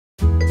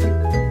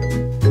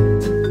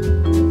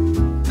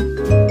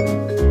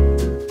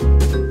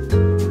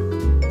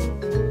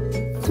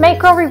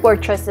Girl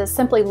Reward Choices,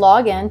 simply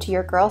log in to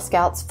your Girl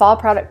Scouts Fall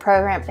Product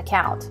Program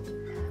account.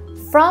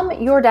 From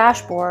your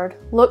dashboard,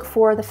 look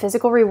for the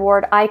physical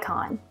reward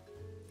icon.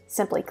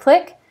 Simply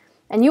click,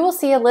 and you will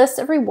see a list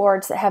of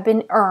rewards that have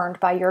been earned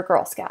by your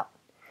Girl Scout.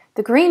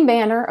 The green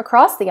banner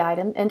across the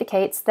item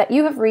indicates that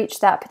you have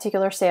reached that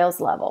particular sales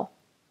level.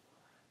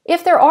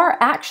 If there are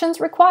actions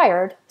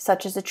required,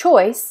 such as a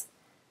choice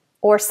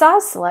or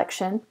size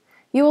selection,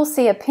 you will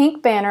see a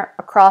pink banner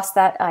across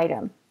that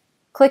item.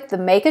 Click the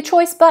Make a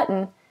Choice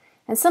button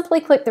and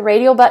simply click the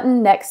radial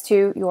button next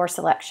to your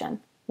selection.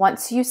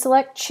 Once you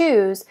select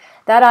Choose,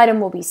 that item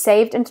will be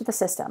saved into the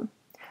system.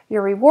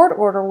 Your reward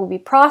order will be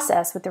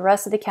processed with the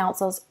rest of the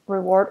Council's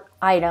reward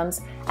items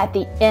at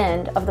the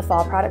end of the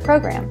Fall Product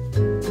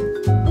Program.